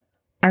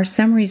Our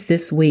summaries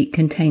this week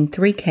contain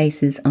 3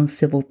 cases on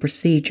civil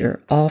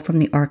procedure, all from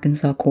the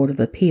Arkansas Court of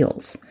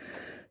Appeals.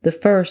 The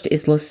first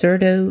is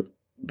Lacerdo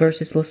v.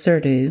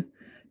 Lacerdo,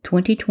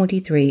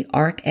 2023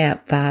 Ark.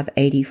 App.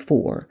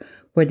 584,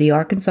 where the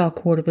Arkansas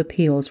Court of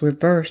Appeals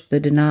reversed the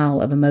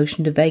denial of a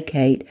motion to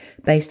vacate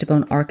based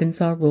upon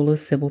Arkansas Rule of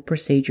Civil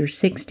Procedure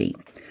 60.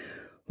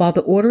 While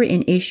the order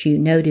in issue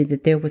noted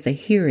that there was a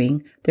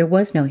hearing, there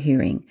was no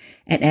hearing,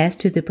 and as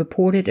to the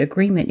purported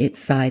agreement it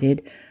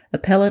cited,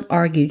 appellant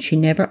argued she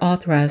never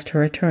authorized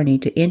her attorney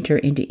to enter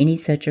into any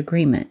such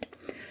agreement.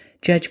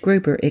 Judge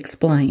Gruber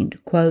explained,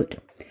 quote,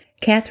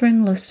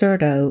 Catherine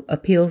Lacerdo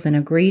appeals an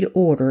agreed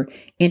order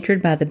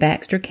entered by the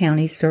Baxter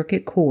County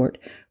Circuit Court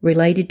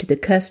related to the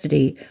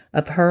custody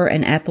of her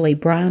and appellee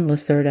Brian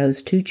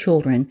Lacerdo's 2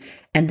 children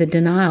and the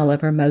denial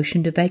of her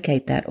motion to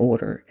vacate that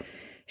order.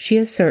 She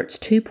asserts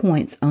 2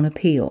 points on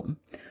appeal.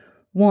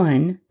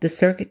 1, the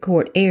Circuit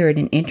Court erred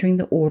in entering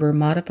the order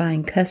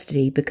modifying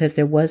custody because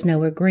there was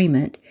no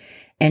agreement,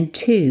 and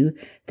 2,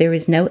 there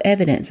is no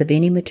evidence of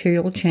any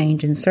material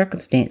change in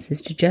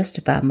circumstances to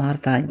justify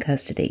modifying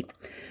custody.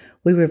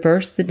 We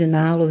reverse the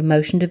denial of the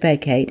motion to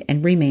vacate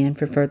and remand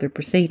for further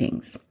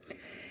proceedings.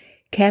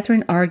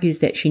 Catherine argues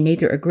that she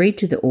neither agreed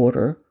to the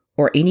order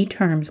or any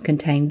terms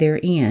contained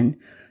therein,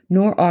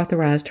 nor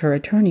authorized her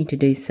attorney to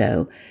do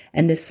so,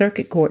 and the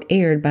Circuit Court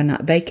erred by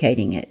not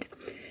vacating it.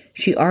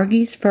 She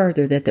argues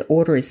further that the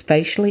order is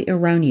facially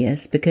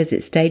erroneous because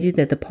it stated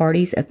that the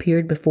parties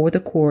appeared before the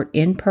court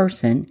in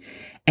person,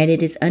 and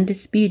it is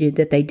undisputed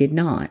that they did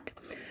not.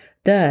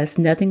 Thus,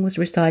 nothing was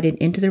recited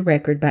into the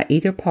record by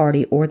either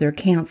party or their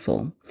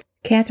counsel.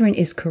 Catherine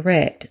is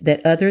correct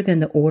that other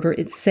than the order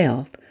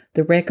itself,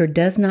 the record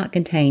does not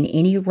contain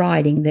any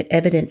writing that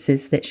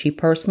evidences that she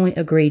personally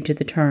agreed to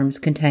the terms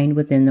contained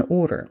within the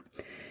order.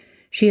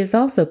 She is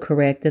also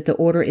correct that the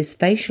order is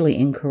facially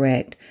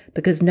incorrect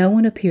because no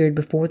one appeared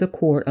before the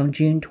court on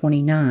June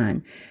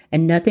 29,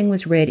 and nothing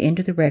was read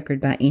into the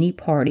record by any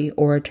party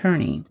or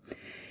attorney.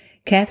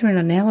 Catherine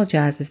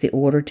analogizes the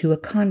order to a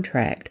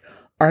contract,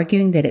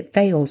 arguing that it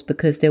fails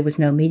because there was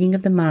no meeting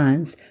of the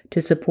minds to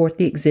support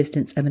the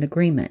existence of an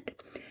agreement.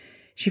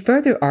 She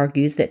further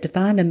argues that to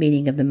find a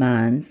meeting of the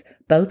minds,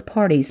 both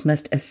parties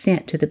must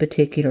assent to the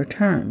particular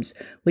terms,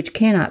 which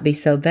cannot be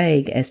so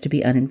vague as to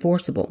be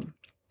unenforceable.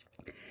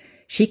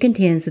 She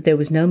contends that there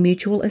was no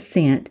mutual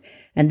assent,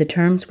 and the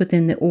terms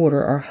within the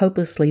order are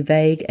hopelessly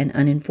vague and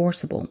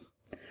unenforceable.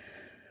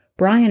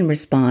 Brian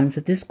responds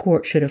that this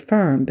court should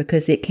affirm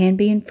because it can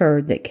be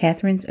inferred that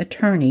Catherine's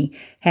attorney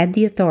had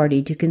the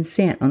authority to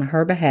consent on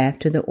her behalf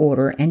to the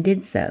order and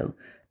did so.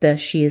 Thus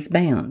she is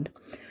bound.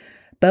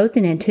 Both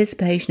in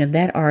anticipation of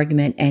that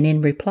argument and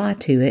in reply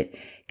to it,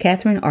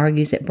 Catherine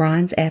argues that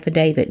Brian's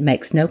affidavit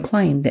makes no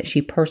claim that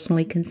she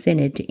personally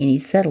consented to any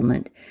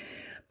settlement.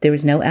 There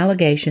is no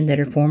allegation that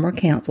her former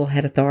counsel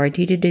had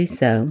authority to do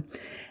so,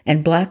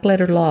 and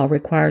black-letter law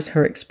requires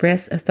her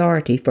express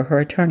authority for her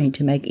attorney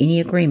to make any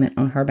agreement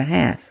on her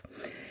behalf.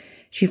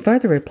 She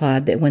further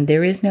replied that when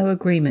there is no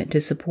agreement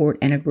to support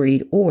an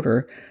agreed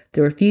order,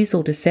 the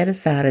refusal to set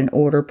aside an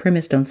order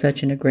premised on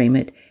such an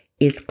agreement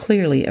is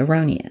clearly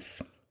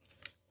erroneous.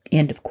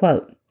 End of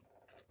quote.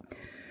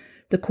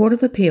 The Court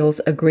of Appeals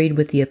agreed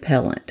with the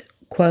appellant.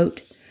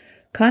 Quote,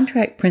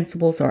 contract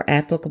principles are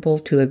applicable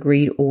to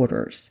agreed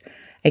orders.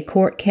 A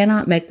court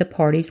cannot make the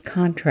parties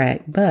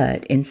contract,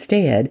 but,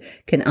 instead,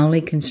 can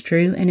only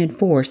construe and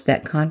enforce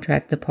that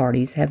contract the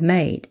parties have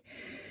made.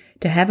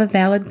 To have a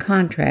valid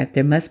contract,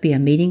 there must be a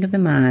meeting of the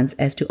minds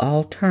as to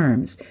all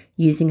terms,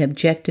 using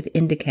objective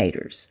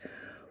indicators.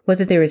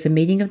 Whether there is a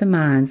meeting of the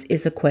minds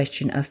is a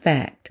question of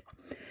fact.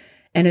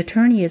 An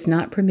attorney is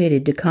not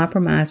permitted to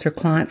compromise her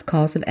client's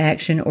cause of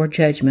action or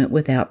judgment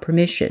without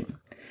permission.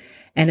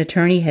 An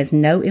attorney has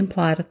no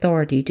implied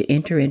authority to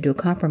enter into a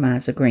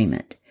compromise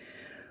agreement.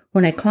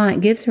 When a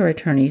client gives her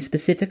attorney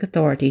specific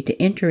authority to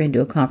enter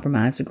into a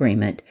compromise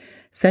agreement,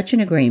 such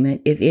an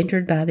agreement, if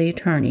entered by the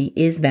attorney,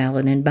 is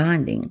valid and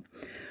binding.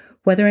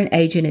 Whether an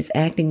agent is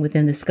acting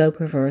within the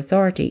scope of her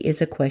authority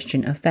is a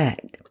question of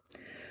fact.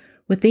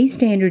 With these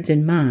standards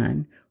in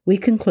mind, we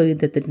conclude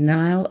that the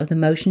denial of the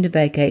motion to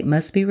vacate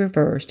must be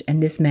reversed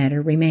and this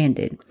matter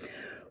remanded.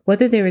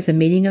 Whether there is a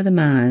meeting of the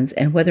minds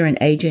and whether an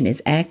agent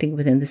is acting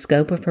within the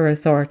scope of her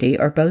authority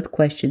are both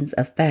questions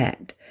of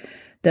fact.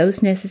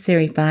 Those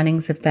necessary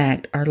findings of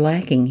fact are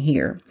lacking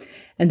here,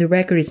 and the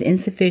record is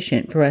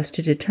insufficient for us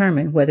to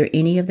determine whether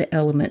any of the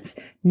elements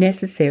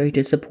necessary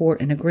to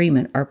support an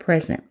agreement are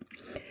present.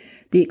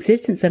 The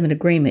existence of an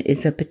agreement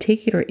is of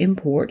particular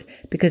import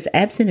because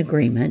absent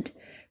agreement,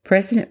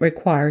 precedent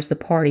requires the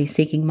party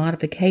seeking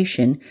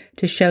modification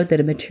to show that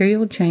a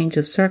material change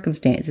of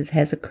circumstances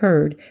has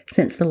occurred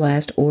since the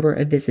last order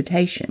of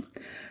visitation,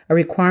 a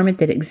requirement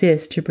that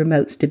exists to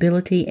promote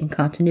stability and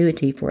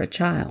continuity for a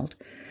child.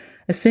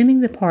 Assuming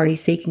the party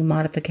seeking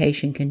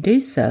modification can do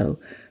so,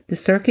 the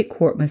circuit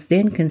court must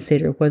then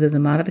consider whether the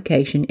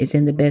modification is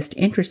in the best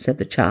interests of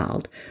the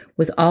child,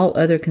 with all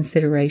other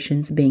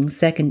considerations being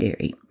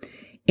secondary.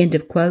 End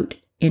of quote,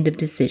 end of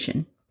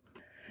decision.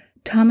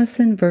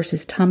 Thomason v.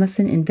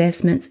 Thomason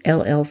Investments,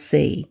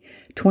 LLC,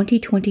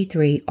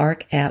 2023,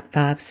 Arc. App.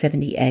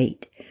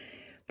 578.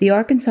 The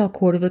Arkansas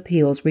Court of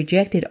Appeals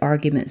rejected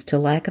arguments to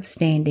lack of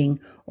standing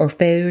or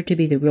failure to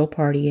be the real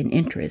party in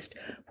interest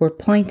where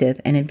plaintiff,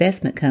 an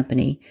investment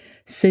company,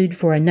 sued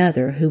for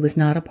another who was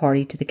not a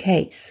party to the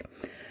case.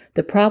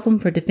 The problem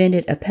for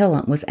defendant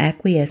appellant was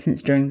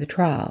acquiescence during the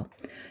trial.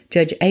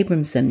 Judge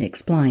Abramson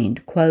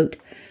explained, quote,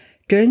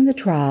 "During the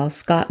trial,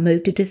 Scott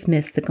moved to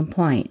dismiss the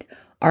complaint,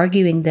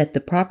 arguing that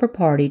the proper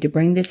party to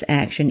bring this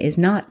action is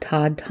not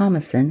Todd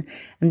Thomason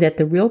and that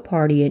the real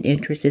party in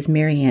interest is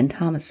Mary Ann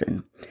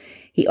Thomason.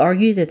 He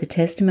argued that the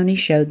testimony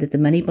showed that the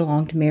money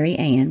belonged to Mary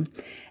Ann,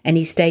 and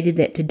he stated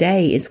that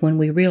today is when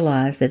we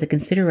realized that the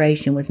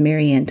consideration was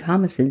Mary Ann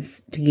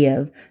Thomason's to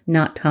give,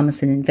 not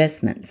Thomason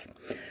Investments.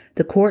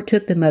 The court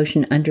took the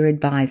motion under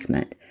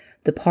advisement.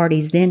 The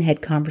parties then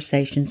had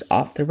conversations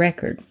off the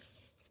record.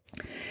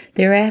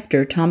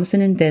 Thereafter,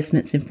 Thomason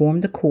Investments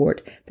informed the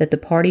court that the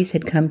parties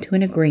had come to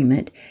an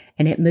agreement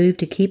and it moved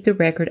to keep the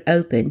record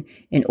open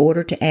in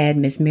order to add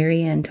Ms.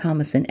 Mary Ann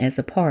Thomason as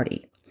a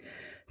party.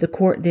 The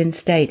court then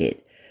stated,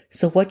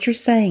 "So what you're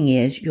saying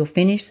is you'll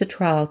finish the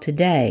trial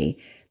today,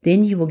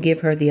 then you will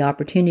give her the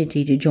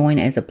opportunity to join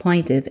as a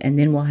plaintiff, and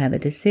then we'll have a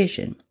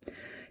decision."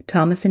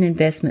 Thomason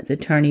Investments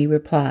attorney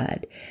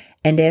replied,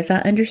 "And as I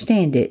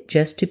understand it,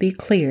 just to be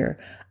clear,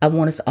 I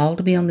want us all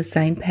to be on the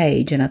same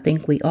page, and I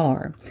think we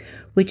are,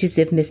 which is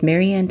if Miss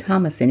Mary Ann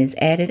Thomason is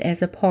added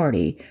as a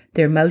party,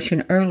 their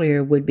motion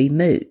earlier would be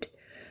moot."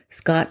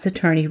 Scott's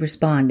attorney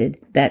responded,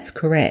 "That's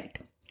correct."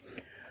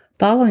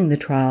 Following the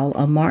trial,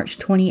 on March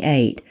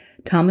 28,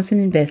 Thomason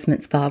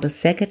Investments filed a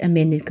second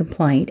amended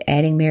complaint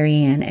adding Mary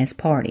Ann as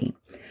party.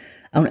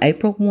 On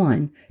April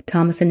 1,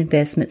 Thomason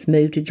Investments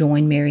moved to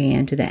join Mary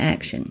Ann to the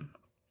action.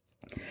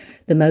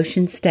 The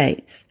motion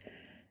states,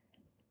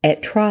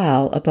 "At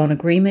trial, upon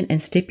agreement and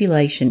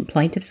stipulation,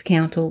 plaintiff's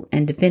counsel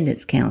and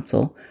defendant's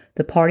counsel,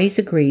 the parties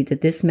agreed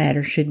that this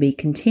matter should be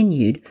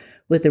continued,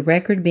 with the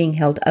record being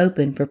held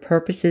open for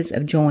purposes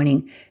of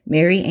joining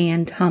Mary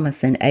Ann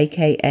Thomason,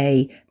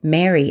 a.k.a.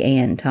 Mary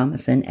Ann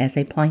Thomason, as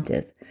a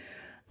plaintiff.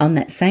 On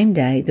that same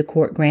day, the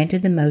court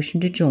granted the motion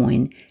to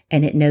join,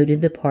 and it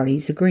noted the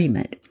parties'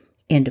 agreement."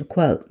 End of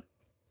quote.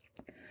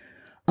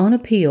 On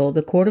appeal,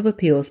 the Court of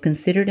Appeals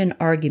considered an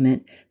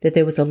argument that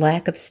there was a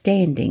lack of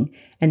standing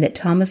and that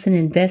Thomason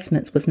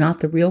Investments was not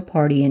the real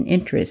party in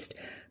interest,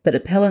 but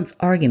appellant's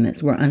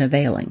arguments were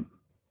unavailing.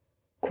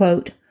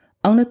 Quote,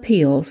 "On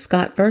appeal,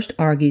 Scott first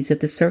argues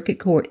that the circuit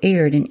court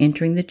erred in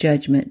entering the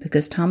judgment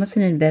because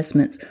Thomason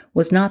Investments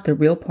was not the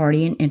real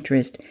party in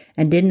interest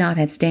and did not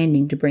have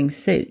standing to bring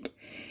suit.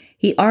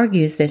 He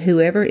argues that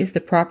whoever is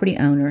the property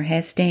owner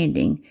has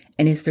standing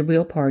and is the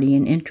real party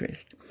in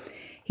interest.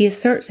 He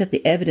asserts that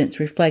the evidence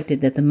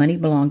reflected that the money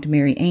belonged to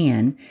Mary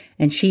Ann,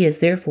 and she is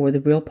therefore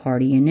the real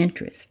party in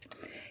interest.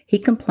 He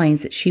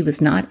complains that she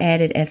was not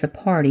added as a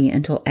party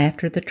until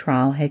after the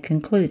trial had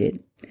concluded.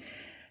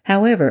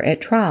 However,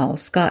 at trial,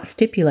 Scott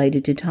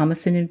stipulated to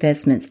Thomason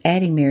Investments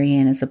adding Mary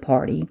Ann as a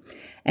party,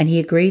 and he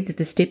agreed that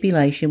the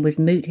stipulation would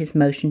moot his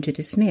motion to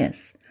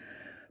dismiss.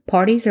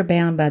 Parties are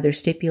bound by their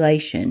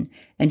stipulation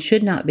and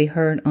should not be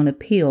heard on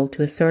appeal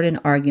to assert an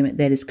argument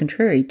that is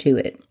contrary to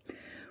it.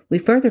 We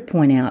further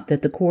point out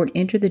that the court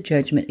entered the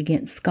judgment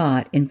against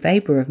Scott in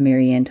favor of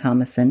Mary Ann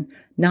Thomason,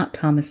 not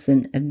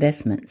Thomason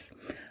Investments.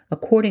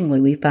 Accordingly,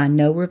 we find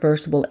no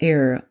reversible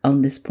error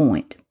on this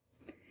point."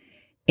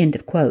 End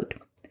of quote.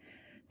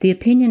 The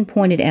opinion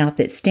pointed out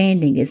that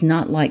standing is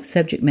not like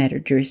subject matter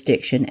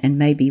jurisdiction and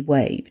may be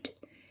waived.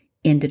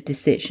 End of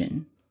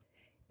decision.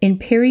 In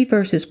Perry v.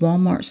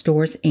 Walmart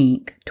Stores,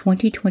 Inc.,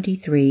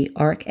 2023,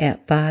 Arc.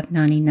 App.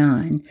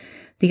 599,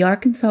 the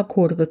Arkansas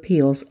Court of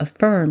Appeals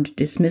affirmed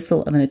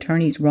dismissal of an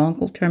attorney's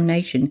wrongful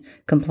termination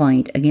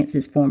complaint against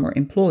his former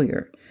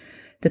employer.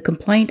 The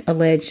complaint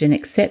alleged an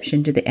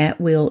exception to the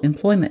at-will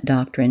employment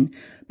doctrine,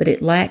 but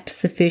it lacked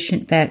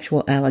sufficient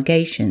factual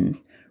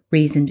allegations,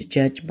 reasoned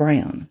Judge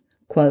Brown.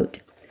 Quote,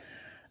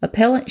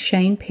 "Appellant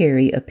Shane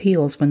Perry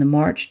appeals from the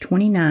March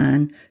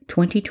 29,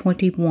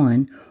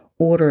 2021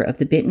 order of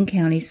the Benton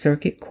County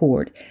Circuit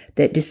Court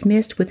that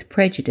dismissed with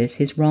prejudice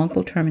his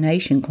wrongful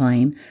termination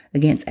claim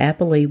against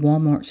Applee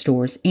Walmart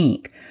Stores,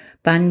 Inc.,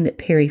 finding that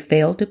Perry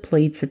failed to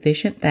plead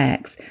sufficient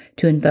facts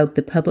to invoke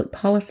the public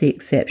policy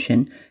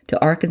exception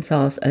to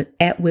Arkansas's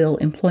at-will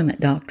employment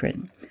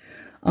doctrine.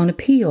 On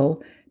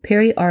appeal,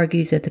 Perry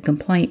argues that the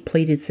complaint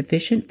pleaded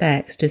sufficient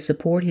facts to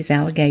support his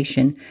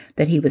allegation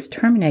that he was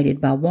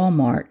terminated by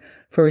Walmart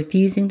for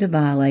refusing to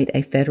violate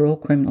a federal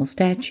criminal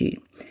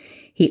statute.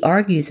 He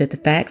argues that the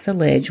facts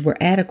alleged were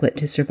adequate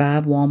to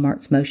survive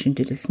Walmart's motion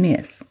to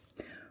dismiss.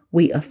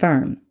 We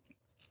affirm.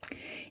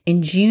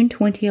 In June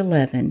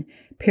 2011,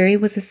 Perry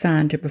was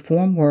assigned to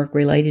perform work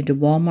related to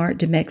Walmart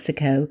de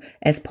Mexico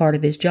as part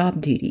of his job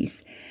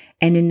duties,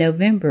 and in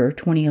November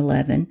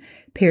 2011,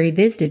 Perry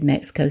visited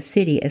Mexico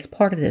City as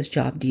part of those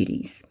job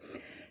duties.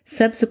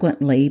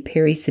 Subsequently,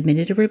 Perry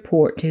submitted a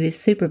report to his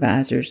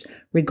supervisors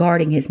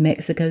regarding his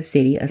Mexico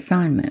City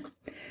assignment.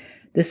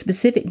 The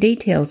specific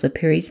details of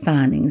Perry's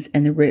findings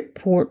and the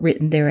report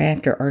written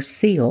thereafter are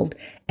sealed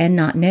and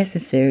not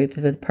necessary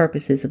for the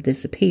purposes of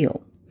this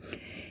appeal.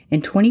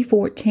 In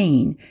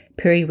 2014,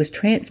 Perry was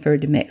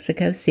transferred to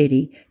Mexico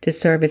City to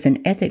serve as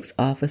an ethics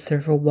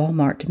officer for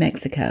Walmart de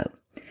Mexico.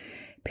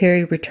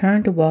 Perry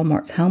returned to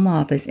Walmart's home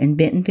office in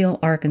Bentonville,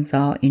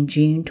 Arkansas in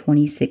June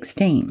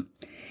 2016.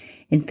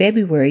 In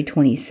February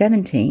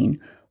 2017,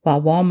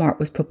 while Walmart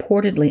was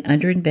purportedly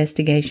under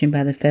investigation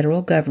by the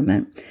federal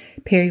government,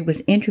 Perry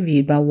was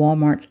interviewed by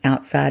Walmart's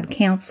outside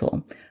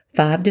counsel,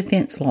 5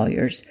 defense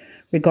lawyers,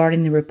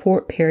 regarding the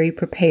report Perry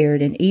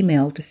prepared and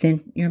emailed to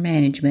senior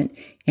management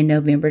in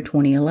November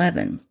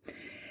 2011.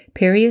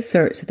 Perry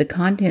asserts that the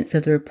contents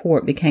of the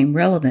report became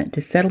relevant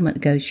to settlement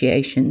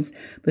negotiations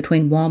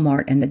between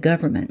Walmart and the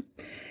government.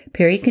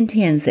 Perry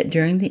contends that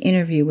during the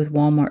interview with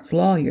Walmart's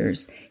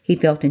lawyers, he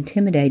felt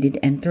intimidated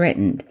and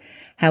threatened.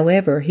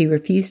 However, he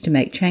refused to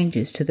make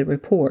changes to the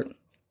report.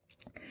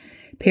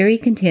 Perry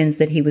contends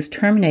that he was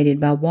terminated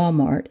by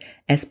Walmart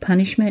as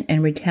punishment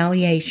and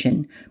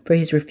retaliation for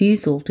his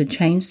refusal to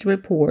change the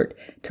report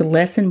to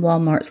lessen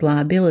Walmart's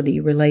liability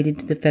related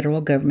to the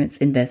federal government's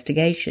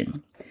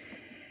investigation.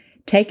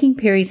 Taking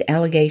Perry's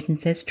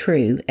allegations as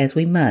true, as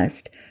we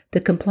must,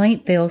 the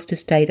complaint fails to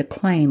state a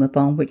claim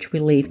upon which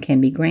relief can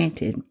be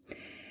granted.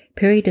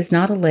 Perry does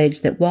not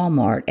allege that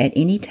Walmart at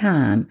any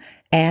time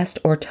asked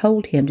or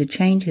told him to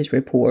change his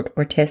report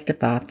or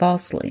testify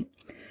falsely.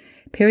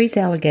 Perry's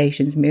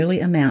allegations merely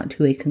amount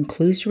to a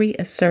conclusory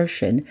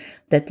assertion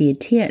that the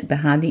intent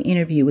behind the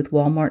interview with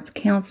Walmart's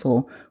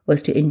counsel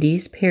was to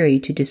induce Perry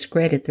to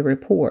discredit the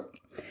report.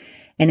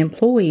 An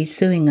employee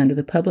suing under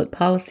the public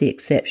policy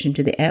exception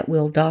to the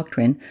at-will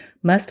doctrine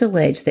must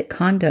allege that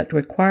conduct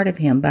required of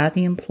him by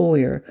the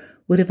employer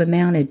would have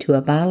amounted to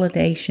a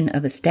violation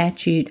of a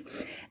statute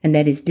and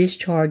that his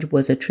discharge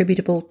was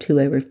attributable to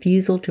a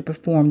refusal to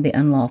perform the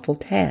unlawful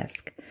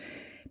task.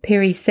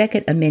 Perry's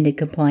second amended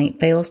complaint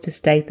fails to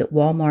state that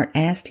Walmart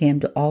asked him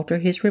to alter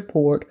his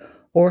report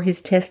or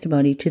his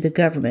testimony to the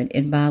government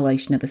in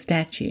violation of a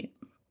statute.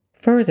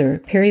 Further,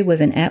 Perry was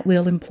an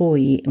at-will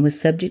employee and was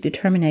subject to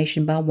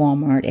termination by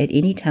Walmart at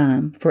any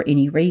time for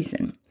any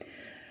reason.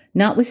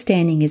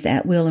 Notwithstanding his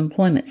at-will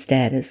employment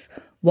status,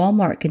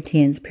 Walmart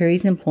contends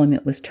Perry's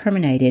employment was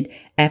terminated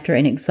after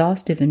an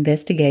exhaustive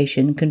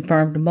investigation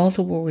confirmed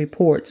multiple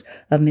reports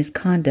of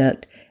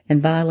misconduct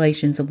and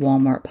violations of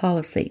Walmart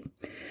policy.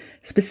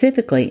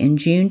 Specifically, in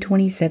June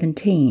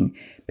 2017,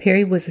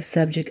 Perry was the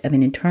subject of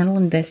an internal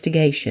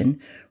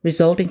investigation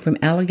resulting from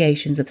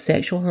allegations of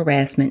sexual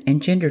harassment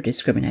and gender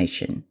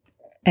discrimination.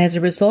 As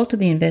a result of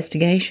the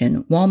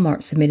investigation,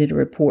 Walmart submitted a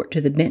report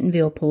to the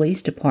Bentonville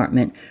Police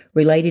Department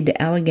related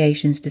to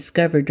allegations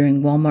discovered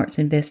during Walmart's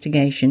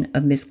investigation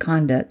of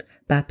misconduct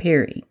by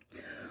Perry.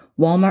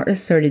 Walmart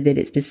asserted that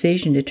its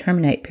decision to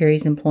terminate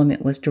Perry's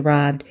employment was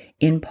derived,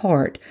 in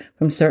part,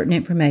 from certain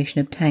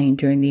information obtained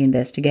during the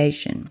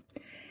investigation.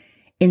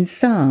 In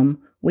sum,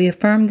 we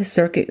affirm the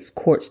Circuit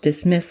Court's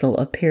dismissal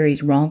of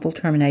Perry's wrongful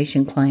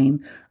termination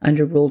claim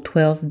under Rule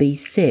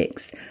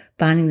 12b-6,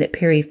 finding that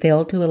Perry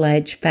failed to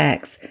allege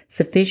facts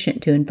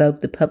sufficient to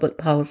invoke the public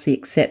policy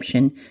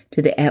exception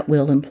to the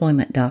at-will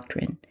employment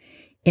doctrine.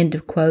 End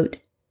of quote,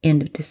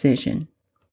 end of decision.